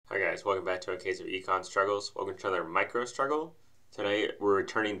guys, welcome back to a case of econ struggles. Welcome to another micro struggle. Today we're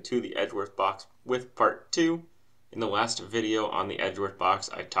returning to the Edgeworth box with part 2. In the last video on the Edgeworth box,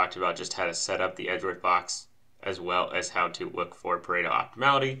 I talked about just how to set up the Edgeworth box as well as how to look for Pareto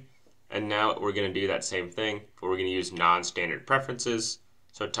optimality. And now we're going to do that same thing, but we're going to use non-standard preferences.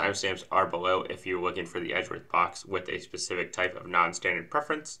 So timestamps are below if you're looking for the Edgeworth box with a specific type of non-standard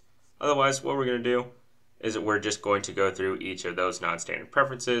preference. Otherwise, what we're going to do is that we're just going to go through each of those non-standard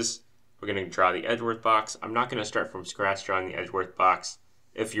preferences. We're going to draw the Edgeworth box. I'm not going to start from scratch drawing the Edgeworth box.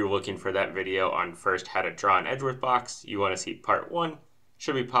 If you're looking for that video on first how to draw an Edgeworth box, you want to see part 1.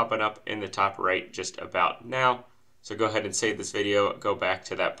 Should be popping up in the top right just about now. So go ahead and save this video, go back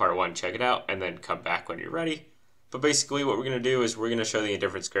to that part 1, check it out, and then come back when you're ready. But basically what we're going to do is we're going to show the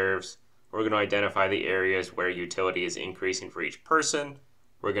indifference curves. We're going to identify the areas where utility is increasing for each person.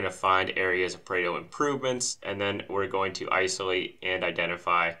 We're going to find areas of Pareto improvements, and then we're going to isolate and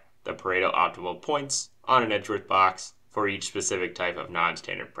identify the Pareto optimal points on an Edgeworth box for each specific type of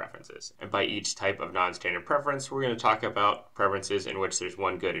non-standard preferences. And by each type of non-standard preference, we're going to talk about preferences in which there's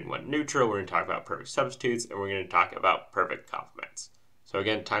one good and one neutral. We're going to talk about perfect substitutes, and we're going to talk about perfect complements. So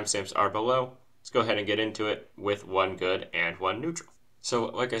again, timestamps are below. Let's go ahead and get into it with one good and one neutral. So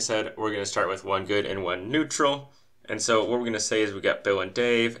like I said, we're going to start with one good and one neutral. And so what we're going to say is we got Bill and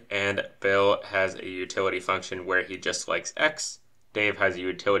Dave, and Bill has a utility function where he just likes X. Dave has a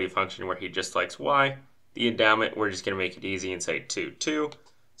utility function where he just likes Y. The endowment, we're just going to make it easy and say 2, 2.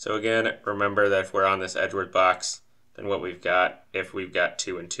 So again, remember that if we're on this Edgeworth box, then what we've got, if we've got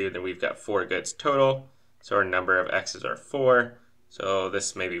 2 and 2, then we've got 4 goods total. So our number of X's are 4. So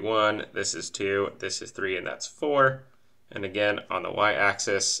this may be 1, this is 2, this is 3, and that's 4. And again, on the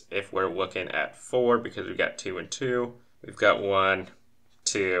y-axis, if we're looking at 4, because we've got 2 and 2, we've got 1,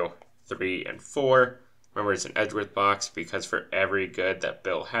 2, 3, and 4. Remember, it's an Edgeworth box because for every good that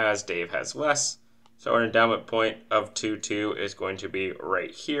Bill has, Dave has less. So our endowment point of 2, 2 is going to be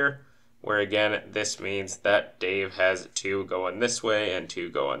right here, where again, this means that Dave has 2 going this way and 2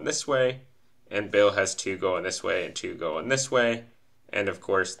 going this way, and Bill has 2 going this way and 2 going this way. And of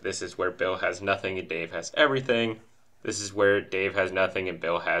course, this is where Bill has nothing and Dave has everything. This is where Dave has nothing and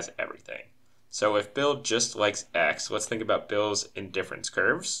Bill has everything. So if Bill just likes X, let's think about Bill's indifference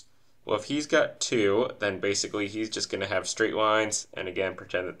curves. Well, if he's got 2, then basically he's just going to have straight lines, and again,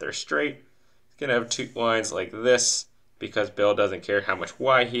 pretend that they're straight. He's going to have 2 lines like this, because Bill doesn't care how much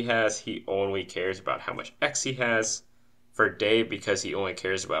Y he has, he only cares about how much X he has. For Dave, because he only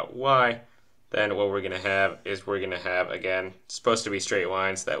cares about Y, then what we're going to have is we're going to have, again, supposed to be straight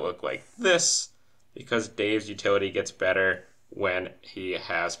lines that look like this, because Dave's utility gets better when he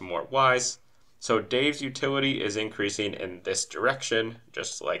has more Y's. So Dave's utility is increasing in this direction,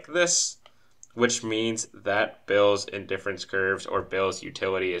 just like this, which means that Bill's indifference curves or Bill's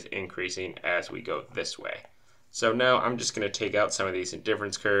utility is increasing as we go this way. So now I'm just going to take out some of these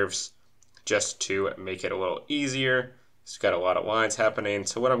indifference curves just to make it a little easier. It's got a lot of lines happening.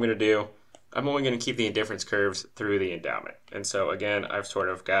 So what I'm going to do, I'm only going to keep the indifference curves through the endowment. And so again, I've sort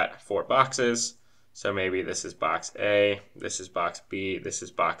of got 4 boxes. So maybe this is box A, this is box B, this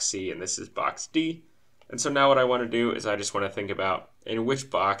is box C, and this is box D. And so now what I want to do is I just want to think about in which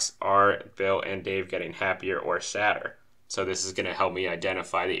box are Bill and Dave getting happier or sadder. So this is going to help me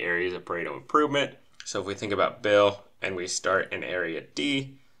identify the areas of Pareto improvement. So if we think about Bill and we start in area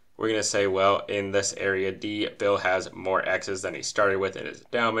D, we're going to say, well, in this area D, Bill has more X's than he started with in his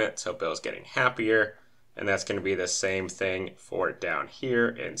endowment, so Bill's getting happier. And that's going to be the same thing for down here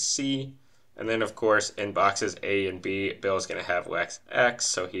in C. And then, of course, in boxes A and B, Bill's going to have less X,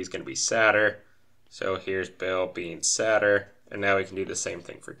 so he's going to be sadder. So here's Bill being sadder. And now we can do the same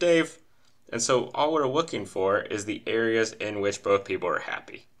thing for Dave. And so all we're looking for is the areas in which both people are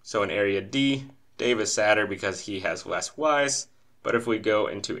happy. So in area D, Dave is sadder because he has less Y's. But if we go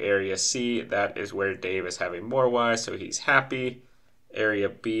into area C, that is where Dave is having more Y's, so he's happy. Area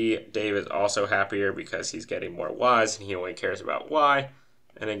B, Dave is also happier because he's getting more Y's and he only cares about Y.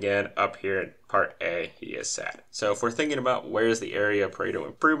 And again, up here in part A, he is sad. So if we're thinking about where's the area of Pareto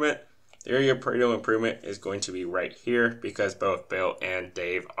improvement, the area of Pareto improvement is going to be right here because both Bill and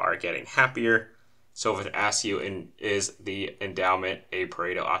Dave are getting happier. So if it asks you, is the endowment a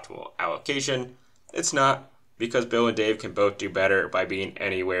Pareto optimal allocation? It's not, because Bill and Dave can both do better by being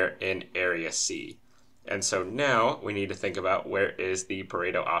anywhere in area C. And so now we need to think about where is the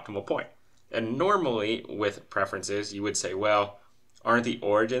Pareto optimal point. And normally with preferences, you would say, well, aren't the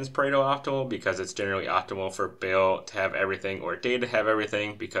origins Pareto optimal because it's generally optimal for Bill to have everything or Dave to have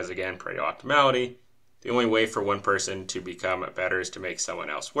everything because, again, Pareto optimality. The only way for one person to become better is to make someone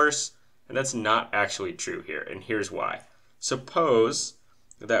else worse. And that's not actually true here. And here's why. Suppose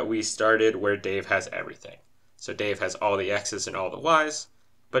that we started where Dave has everything. So Dave has all the X's and all the Y's,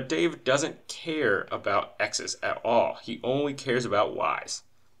 but Dave doesn't care about X's at all. He only cares about Y's.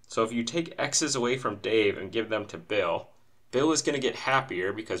 So if you take X's away from Dave and give them to Bill, Bill is going to get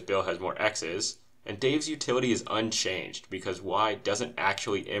happier because Bill has more X's, and Dave's utility is unchanged because Y doesn't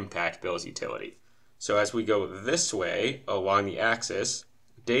actually impact Bill's utility. So as we go this way along the axis,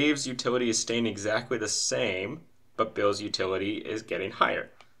 Dave's utility is staying exactly the same, but Bill's utility is getting higher.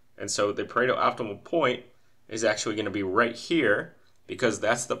 And so the Pareto optimal point is actually going to be right here because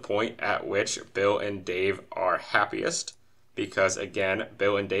that's the point at which Bill and Dave are happiest. Because again,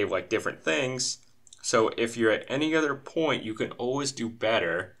 Bill and Dave like different things. So if you're at any other point, you can always do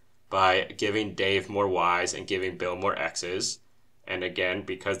better by giving Dave more Y's and giving Bill more X's. And again,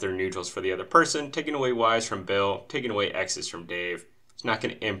 because they're neutrals for the other person, taking away Y's from Bill, taking away X's from Dave, it's not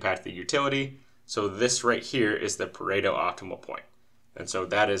going to impact the utility. So this right here is the Pareto optimal point. And so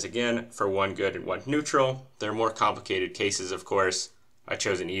that is, again, for one good and one neutral. There are more complicated cases, of course. I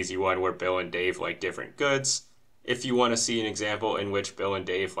chose an easy one where Bill and Dave like different goods. If you want to see an example in which Bill and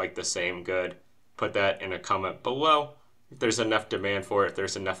Dave like the same good, put that in a comment below. If there's enough demand for it, if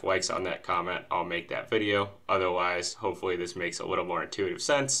there's enough likes on that comment, I'll make that video. Otherwise, hopefully this makes a little more intuitive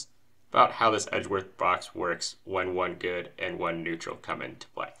sense about how this Edgeworth box works when one good and one neutral come into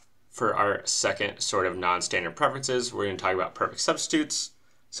play. For our second sort of non-standard preferences, we're going to talk about perfect substitutes.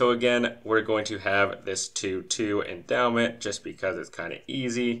 So again, we're going to have this 2-2 endowment just because it's kind of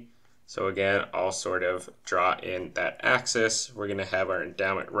easy. So again, I'll sort of draw in that axis. We're going to have our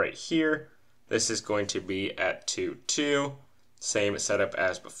endowment right here. This is going to be at 2-2, same setup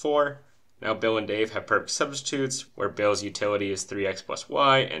as before. Now Bill and Dave have perfect substitutes where Bill's utility is 3x plus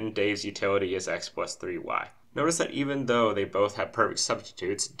y and Dave's utility is x plus 3y. Notice that even though they both have perfect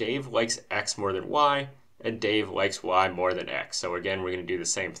substitutes, Dave likes x more than y and Dave likes y more than x. So again, we're going to do the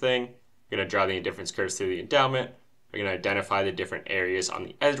same thing. We're going to draw the indifference curves through the endowment. We're going to identify the different areas on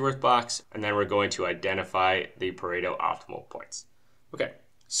the Edgeworth box, and then we're going to identify the Pareto optimal points. Okay,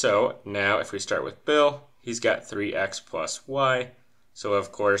 so now if we start with Bill, he's got 3x plus y. So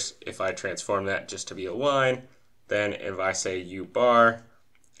of course, if I transform that just to be a line, then if I say u bar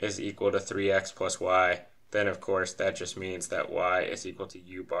is equal to 3x plus y, then of course that just means that y is equal to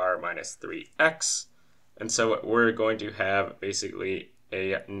u bar minus 3x. And so we're going to have basically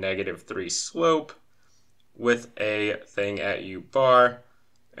a -3 slope with a thing at u bar.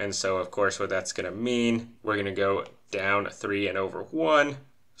 And so of course what that's going to mean, we're going to go down 3 and over 1.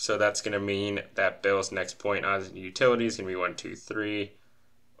 So that's going to mean that Bill's next point on the utility is going to be 1, 2, 3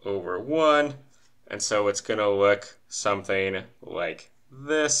 over 1. And so it's going to look something like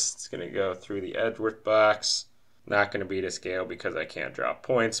this. It's going to go through the Edgeworth box. Not going to be to scale because I can't draw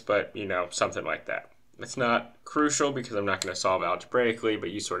points, but you know, something like that. It's not crucial because I'm not going to solve algebraically, but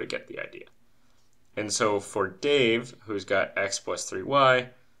you sort of get the idea. And so for Dave, who's got x plus 3y,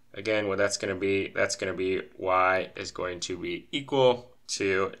 again, what that's going to be y is going to be equal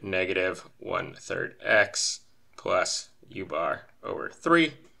to -1/3 x plus u bar over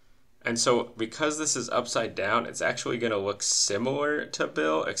 3. And so because this is upside down, it's actually going to look similar to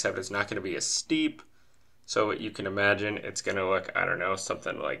Bill, except it's not going to be as steep. So you can imagine it's going to look, I don't know,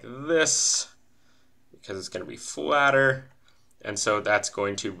 something like this, because it's going to be flatter. And so that's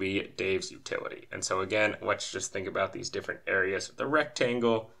going to be Dave's utility. And so again, let's just think about these different areas of the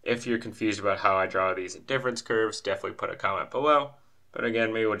rectangle. If you're confused about how I draw these indifference curves, definitely put a comment below. But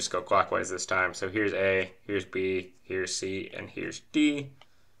again, maybe we'll just go clockwise this time. So here's A, here's B, here's C, and here's D.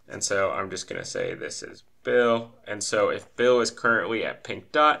 And so I'm just going to say this is Bill. And so if Bill is currently at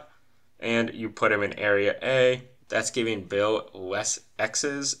pink dot and you put him in area A, that's giving Bill less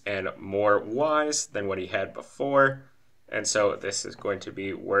X's and more Y's than what he had before. And so this is going to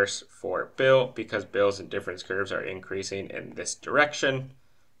be worse for Bill because Bill's indifference curves are increasing in this direction.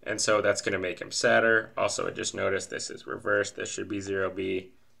 And so that's going to make him sadder. Also, just notice this is reversed. This should be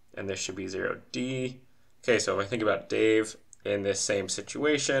 0B and this should be 0D. Okay, so if I think about Dave in this same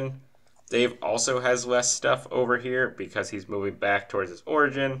situation, Dave also has less stuff over here because he's moving back towards his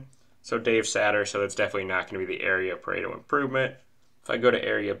origin. So Dave's sadder, so that's definitely not going to be the area of Pareto improvement. If I go to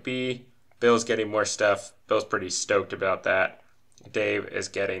area B, Bill's getting more stuff. Bill's pretty stoked about that. Dave is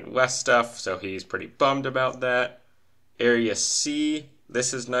getting less stuff, so he's pretty bummed about that. Area C,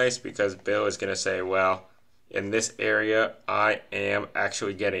 this is nice because Bill is going to say, well, in this area, I am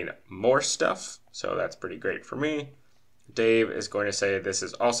actually getting more stuff, so that's pretty great for me. Dave is going to say this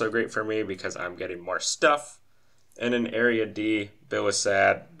is also great for me because I'm getting more stuff. And in area D, Bill is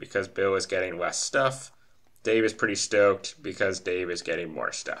sad because Bill is getting less stuff. Dave is pretty stoked because Dave is getting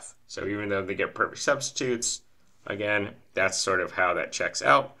more stuff. So even though they get perfect substitutes, again, that's sort of how that checks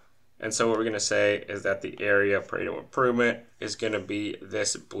out. And so what we're going to say is that the area of Pareto improvement is going to be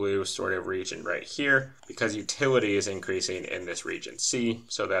this blue sort of region right here, because utility is increasing in this region C,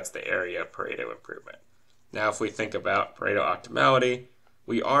 so that's the area of Pareto improvement. Now if we think about Pareto optimality,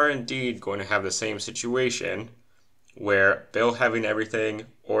 we are indeed going to have the same situation where Bill having everything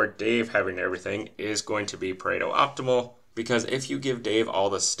or Dave having everything is going to be Pareto optimal, because if you give Dave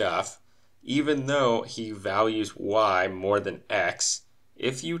all the stuff, even though he values Y more than X,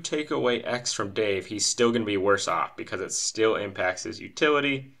 if you take away X from Dave, he's still going to be worse off because it still impacts his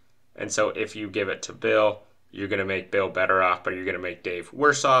utility. And so if you give it to Bill, you're going to make Bill better off, but you're going to make Dave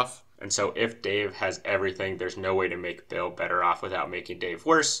worse off. And so if Dave has everything, there's no way to make Bill better off without making Dave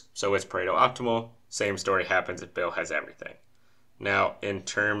worse. So it's Pareto optimal. Same story happens if Bill has everything. Now, in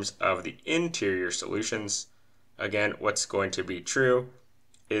terms of the interior solutions, again, what's going to be true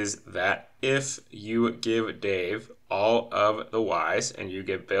is that if you give Dave all of the Y's and you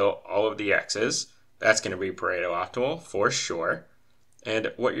give Bill all of the X's, that's going to be Pareto optimal for sure.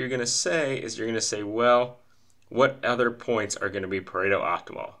 And what you're going to say is you're going to say, well, what other points are going to be Pareto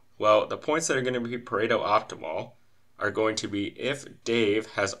optimal? Well, the points that are going to be Pareto optimal are going to be if Dave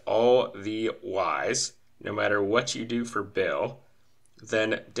has all the Y's, no matter what you do for Bill,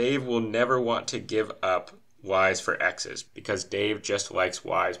 then Dave will never want to give up Y's for X's because Dave just likes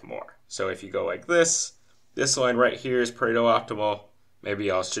Y's more. So if you go like this line right here is Pareto optimal.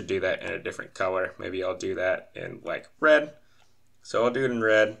 Maybe I should do that in a different color. Maybe I'll do that in like red. So I'll do it in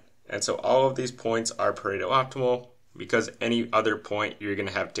red. And so all of these points are Pareto optimal because any other point you're going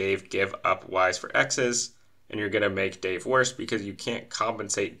to have Dave give up Y's for X's, and you're going to make Dave worse because you can't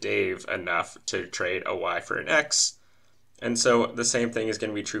compensate Dave enough to trade a Y for an X. And so the same thing is going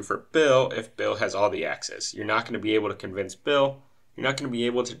to be true for Bill if Bill has all the X's. You're not going to be able to convince Bill. You're not going to be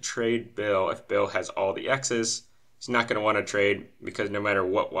able to trade Bill if Bill has all the X's. He's not going to want to trade because no matter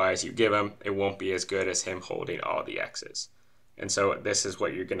what Y's you give him, it won't be as good as him holding all the X's. And so this is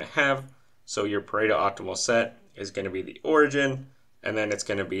what you're going to have. So your Pareto optimal set is going to be the origin, and then it's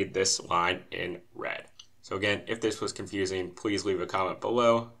going to be this line in red. So again, if this was confusing, please leave a comment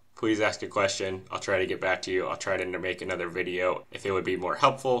below. Please ask a question. I'll try to get back to you. I'll try to make another video if it would be more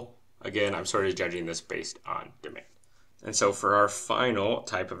helpful. Again, I'm sort of judging this based on demand. And so for our final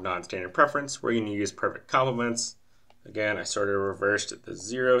type of non-standard preference, we're going to use perfect complements. Again, I sort of reversed the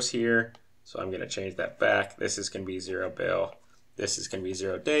zeros here, so I'm going to change that back. This is going to be 0 Bill. This is going to be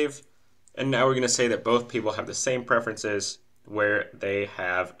 0 Dave. And now we're going to say that both people have the same preferences where they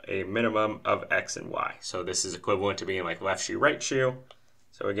have a minimum of X and Y. So this is equivalent to being like left shoe, right shoe.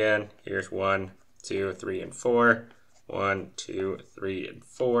 So again, here's 1, 2, 3, and 4. 1, 2, 3, and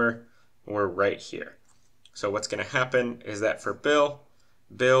 4. We're right here. So what's going to happen is that for Bill,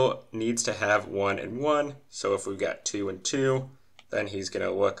 Bill needs to have 1 and 1. So if we've got 2 and 2, then he's going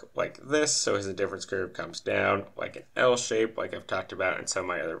to look like this. So his indifference curve comes down like an L shape, like I've talked about in some of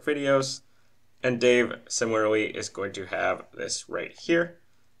my other videos. And Dave, similarly, is going to have this right here.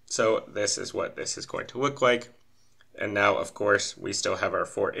 So this is what this is going to look like. And now, of course, we still have our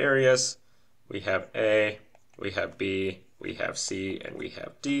 4 areas. We have A, we have B, we have C, and we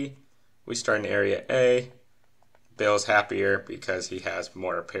have D. We start in area A. Bill's happier because he has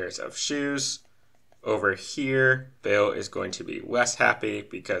more pairs of shoes. Over here, Bill is going to be less happy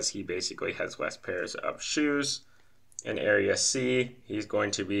because he basically has less pairs of shoes. In area C, he's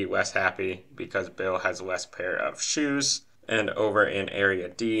going to be less happy because Bill has less pair of shoes. And over in area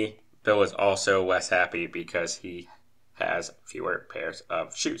D, Bill is also less happy because he has fewer pairs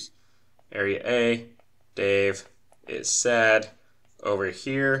of shoes. Area A, Dave is sad. Over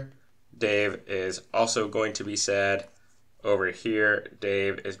here, Dave is also going to be sad. Over here,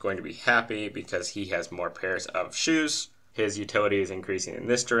 Dave is going to be happy because he has more pairs of shoes. His utility is increasing in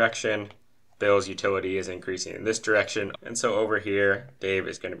this direction. Bill's utility is increasing in this direction. And so over here, Dave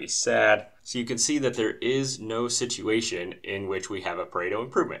is going to be sad. So you can see that there is no situation in which we have a Pareto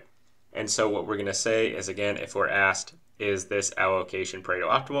improvement. And so what we're going to say is, again, if we're asked, is this allocation Pareto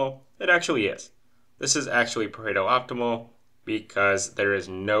optimal? It actually is. This is actually Pareto optimal because there is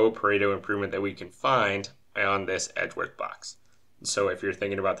no Pareto improvement that we can find on this Edgeworth box. So if you're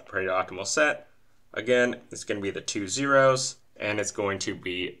thinking about the Pareto optimal set, again, it's going to be the 2 zeros, and it's going to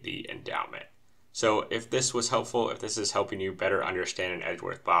be the endowment. So if this was helpful, if this is helping you better understand an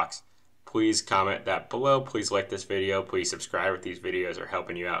Edgeworth box, please comment that below. Please like this video. Please subscribe if these videos are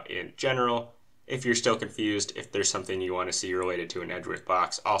helping you out in general. If you're still confused, if there's something you want to see related to an Edgeworth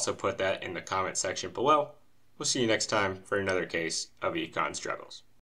box, also put that in the comment section below. We'll see you next time for another case of econ struggles.